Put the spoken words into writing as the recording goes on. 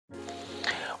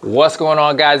What's going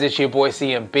on, guys? It's your boy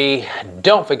CMB.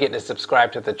 Don't forget to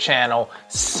subscribe to the channel,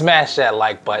 smash that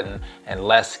like button, and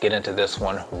let's get into this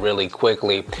one really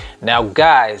quickly. Now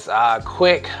guys,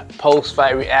 quick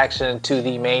post-fight reaction to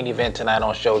the main event tonight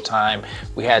on Showtime.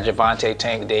 We had Gervonta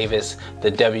 "Tank" Davis,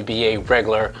 the WBA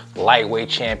regular lightweight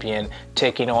champion,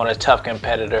 taking on a tough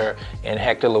competitor in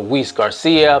Hector Luis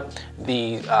Garcia,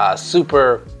 the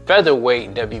super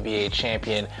featherweight WBA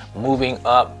champion, moving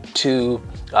up to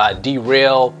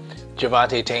derail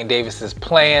Gervonta "Tank" Davis's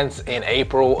plans in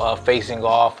April of facing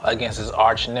off against his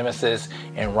arch nemesis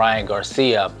in Ryan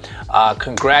Garcia.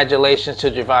 Congratulations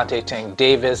to Gervonta "Tank"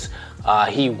 Davis.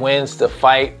 He wins the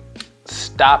fight,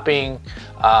 stopping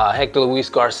Hector Luis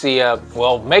Garcia,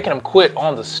 well, making him quit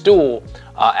on the stool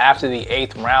after the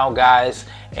 8th round, guys.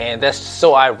 And that's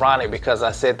so ironic because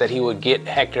I said that he would get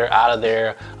Hector out of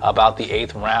there about the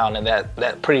 8th round, and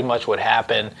that pretty much what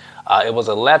happened. It was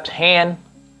a left hand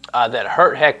that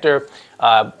hurt Hector.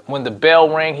 When the bell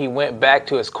rang, he went back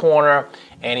to his corner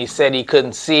and he said he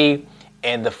couldn't see,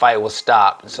 and the fight was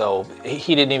stopped. So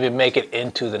he didn't even make it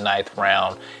into the 9th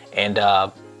round. And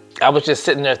I was just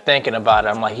sitting there thinking about it.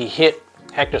 I'm like, he hit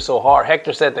Hector so hard.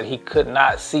 Hector said that he could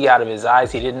not see out of his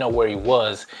eyes. He didn't know where he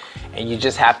was. And you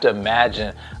just have to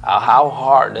imagine how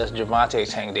hard does Gervonta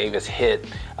 "Tank" Davis hit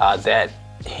that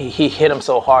he hit him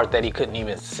so hard that he couldn't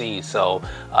even see. So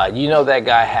you know that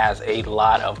guy has a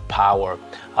lot of power.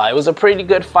 It was a pretty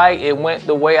good fight. It went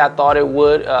the way I thought it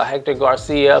would. Hector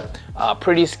Garcia,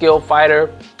 pretty skilled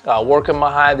fighter, working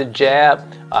behind the jab,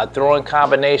 throwing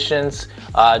combinations.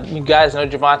 You guys know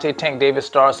Gervonta "Tank" Davis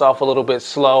starts off a little bit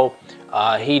slow.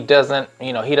 He doesn't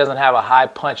have a high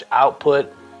punch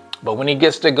output, but when he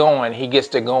gets to going, he gets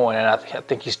to going. And I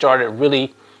think he started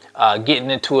really getting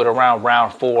into it around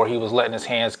round 4. He was letting his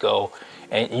hands go,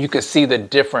 and you could see the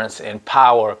difference in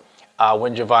power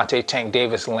when Gervonta "Tank"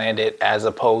 Davis landed as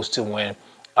opposed to when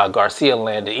Garcia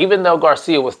landed, even though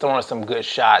Garcia was throwing some good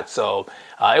shots. So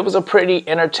it was a pretty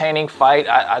entertaining fight.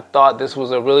 I thought this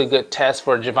was a really good test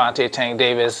for Gervonta "Tank"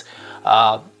 Davis.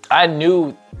 I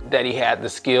knew that he had the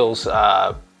skills,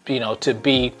 to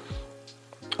be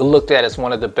looked at as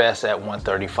one of the best at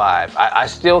 135. I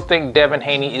still think Devin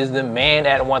Haney is the man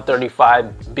at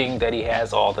 135, being that he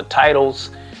has all the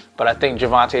titles. But I think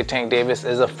Gervonta "Tank" Davis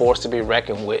is a force to be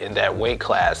reckoned with in that weight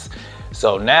class.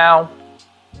 So now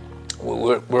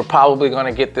we're probably going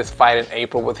to get this fight in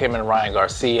April with him and Ryan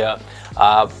Garcia.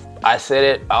 I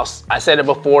said it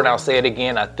before, and I'll say it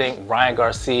again. I think Ryan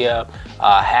Garcia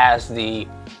has the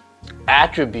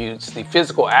attributes, the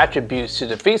physical attributes, to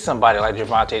defeat somebody like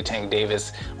Gervonta "Tank"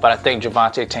 Davis, but I think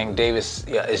Gervonta "Tank" Davis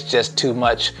is just too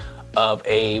much of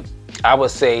a, I would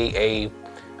say,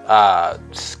 a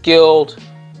skilled,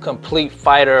 complete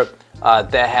fighter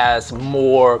that has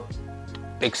more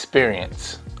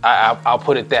experience. I'll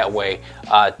put it that way,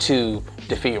 to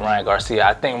defeat Ryan Garcia.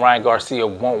 I think Ryan Garcia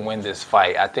won't win this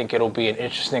fight. I think it'll be an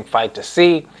interesting fight to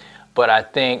see, but I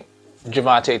think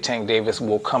Gervonta "Tank" Davis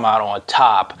will come out on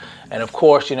top. And of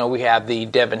course, we have the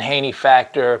Devin Haney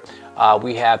factor.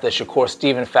 We have the Shakur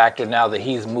Stevenson factor now that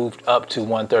he's moved up to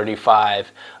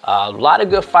 135. A lot of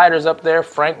good fighters up there.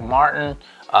 Frank Martin,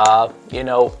 I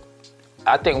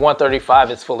think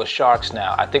 135 is full of sharks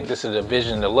now. I think this is a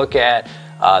division to look at.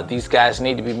 These guys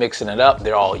need to be mixing it up.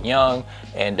 They're all young,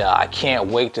 and I can't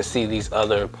wait to see these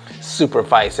other super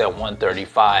fights at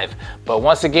 135. But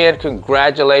once again,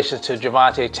 congratulations to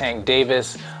Gervonta "Tank"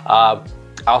 Davis.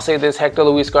 I'll say this: Hector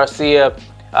Luis Garcia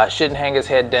shouldn't hang his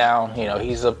head down.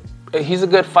 He's a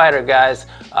good fighter, guys.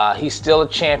 He's still a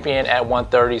champion at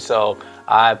 130, so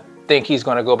I think he's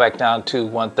going to go back down to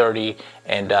 130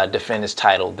 and defend his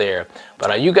title there.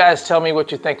 But you guys tell me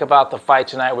what you think about the fight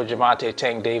tonight with Gervonta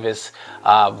 "Tank" Davis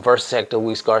versus Hector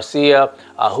Luis Garcia.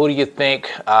 Who do you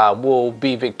think will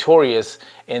be victorious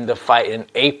in the fight in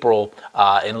April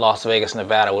in Las Vegas,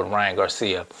 Nevada with Ryan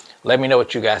Garcia? Let me know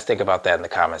what you guys think about that in the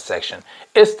comment section.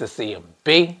 It's the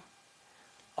CMB.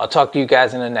 I'll talk to you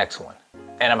guys in the next one,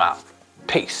 and I'm out.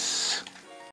 Peace.